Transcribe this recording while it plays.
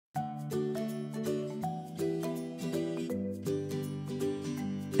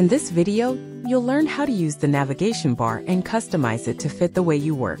In this video, you'll learn how to use the navigation bar and customize it to fit the way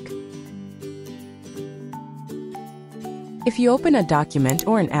you work. If you open a document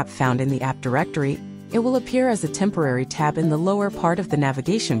or an app found in the app directory, it will appear as a temporary tab in the lower part of the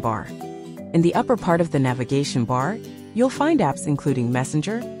navigation bar. In the upper part of the navigation bar, you'll find apps including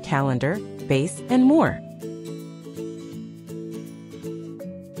Messenger, Calendar, Base, and more.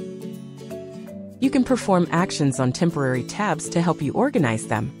 You can perform actions on temporary tabs to help you organize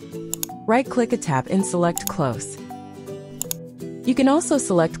them. Right-click a tab and select Close. You can also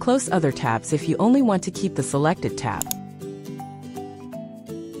select Close other tabs if you only want to keep the selected tab.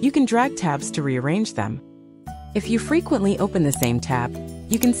 You can drag tabs to rearrange them. If you frequently open the same tab,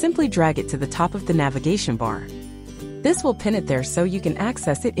 you can simply drag it to the top of the navigation bar. This will pin it there so you can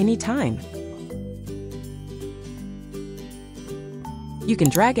access it anytime. You can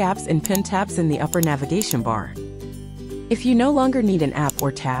drag apps and pin tabs in the upper navigation bar. If you no longer need an app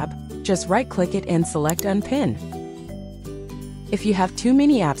or tab, just right-click it and select Unpin. If you have too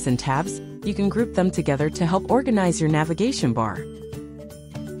many apps and tabs, you can group them together to help organize your navigation bar.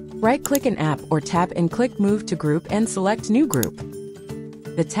 Right-click an app or tab and click Move to Group and select New Group.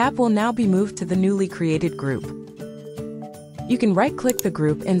 The tab will now be moved to the newly created group. You can right-click the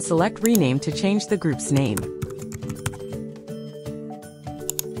group and select Rename to change the group's name.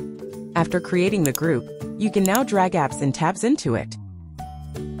 After creating the group, you can now drag apps and tabs into it.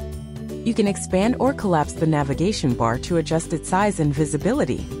 You can expand or collapse the navigation bar to adjust its size and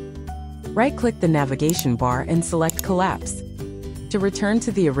visibility. Right-click the navigation bar and select Collapse. To return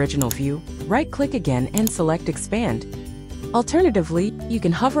to the original view, right-click again and select Expand. Alternatively, you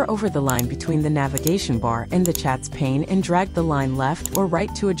can hover over the line between the navigation bar and the chats pane and drag the line left or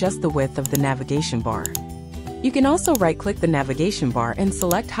right to adjust the width of the navigation bar. You can also right-click the navigation bar and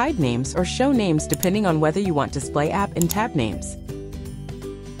select Hide Names or Show Names depending on whether you want to display app and tab names.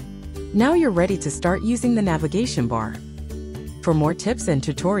 Now you're ready to start using the navigation bar. For more tips and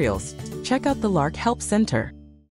tutorials, check out the Lark Help Center.